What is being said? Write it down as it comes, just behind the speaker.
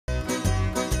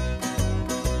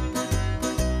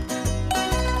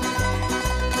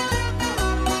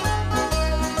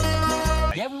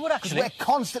we're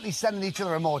constantly sending each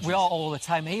other emojis. We are all the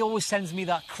time. He always sends me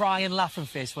that crying, laughing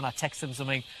face when I text him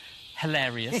something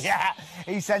hilarious. Yeah,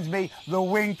 he sends me the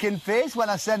winking face when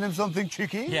I send him something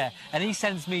cheeky. Yeah, and he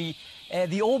sends me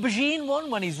the aubergine one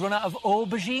when he's run out of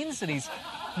aubergines and he's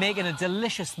making a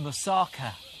delicious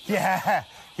moussaka. Yeah,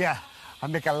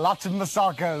 I'm making lots of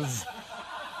moussakas.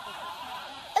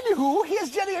 Anywho, here's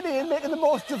Jenny and Ian making the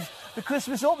most of the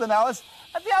Christmas opening hours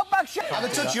at the Outback Chef. Have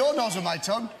a touch your nose with my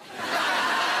tongue.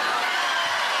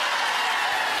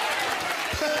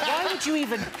 Why would you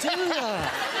even do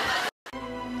that?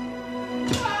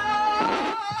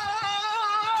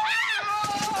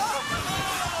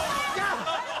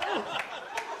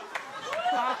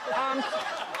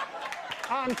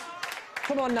 Aunt,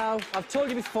 come on now. I've told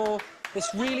you before, this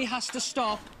really has to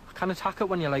stop. I can't attack it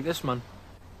when you're like this, man.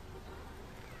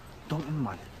 Don't,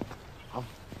 man.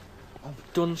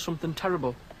 I've done something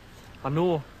terrible. I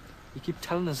know. You keep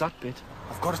telling us that bit.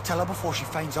 I've got to tell her before she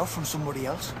finds out from somebody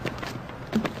else.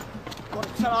 Got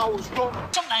to tell her I was wrong.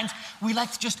 Sometimes we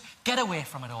like to just get away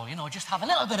from it all, you know, just have a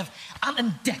little bit of ant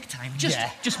and deck time.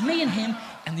 Just me and him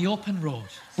and the open road.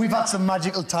 We've had some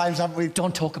magical times, haven't we?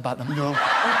 Don't talk about them. No.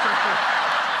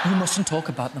 You mustn't talk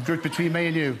about them. Just between me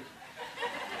and you.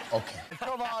 OK.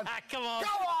 Come on. Come on. Go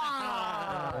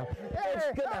on! It's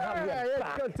good to have you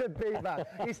back. It's good to be back.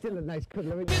 He's still a nice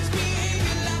cuddler.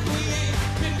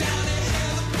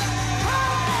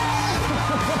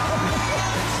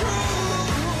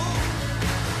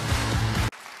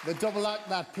 The double act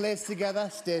that plays together,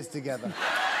 stays together.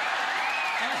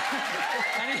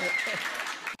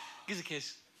 Give us a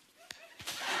kiss.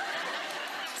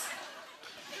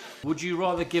 Would you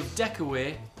rather give Deck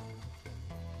away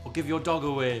or give your dog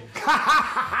away?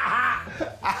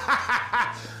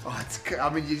 I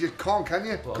mean, you just can't, can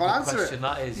you? What a Can't good answer question it.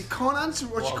 that is. You can't answer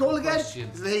it. What's What she a called good again? question.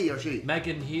 Is it he or she?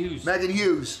 Megan Hughes. Megan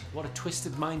Hughes. What a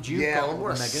twisted mind you've Yeah, got,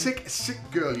 what a Megan. sick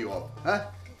girl you are, huh?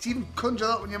 It's even conjure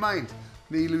that in your mind.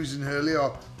 Me losing Hurley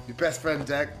or your best friend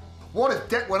Deck. What if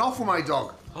Deck went off with my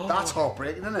dog? Oh. That's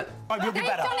heartbreaking, isn't it? They've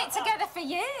done it together for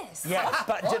years. Yeah,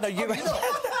 but you know,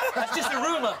 That's just a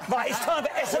rumour. right, it's time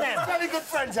for S&M. Very good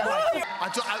friends, I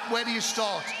like. Where do you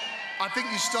start? I think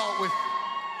you start with...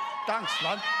 Thanks,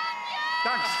 man.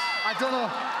 Thanks. I don't know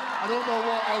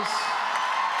what else.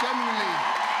 Genuinely,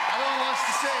 I don't know what else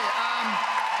to say.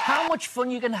 How much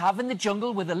fun you can have in the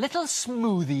jungle with a little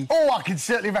smoothie. Oh, I can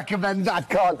certainly recommend that,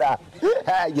 can't I?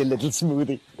 You little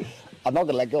smoothie. I'm not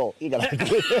going to let go. You're going to let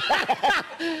go.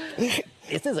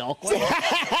 This is awkward.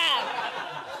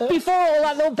 Before all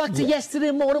that, though, back to yesterday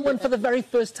morning when for the very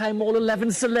first time all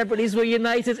 11 celebrities were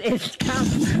united in camp,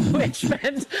 which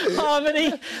meant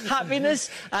harmony,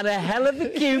 happiness and a hell of a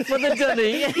queue for the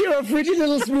dunny. You're a pretty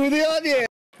little smoothie, aren't you?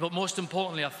 But most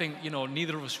importantly, I think, you know,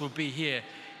 neither of us would be here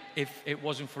if it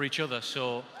wasn't for each other,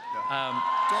 so... Don't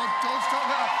stop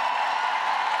that.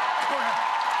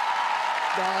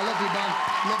 No, I love you, man.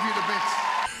 Love you to bits.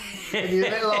 And your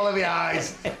little olive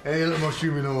eyes and your little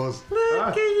mushroomy nose. Look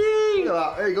at you! Look at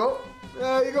that. There you go.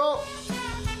 There you go.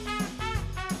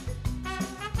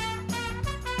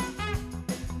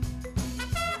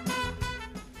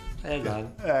 Hang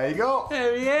on. There you go.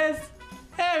 There he is!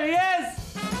 There he is!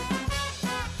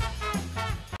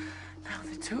 Now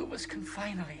the two of us can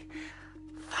finally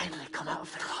come out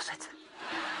of the closet.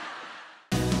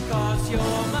 'Cause you're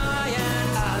my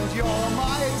aunt and you're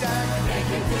my dad. They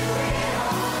can do it.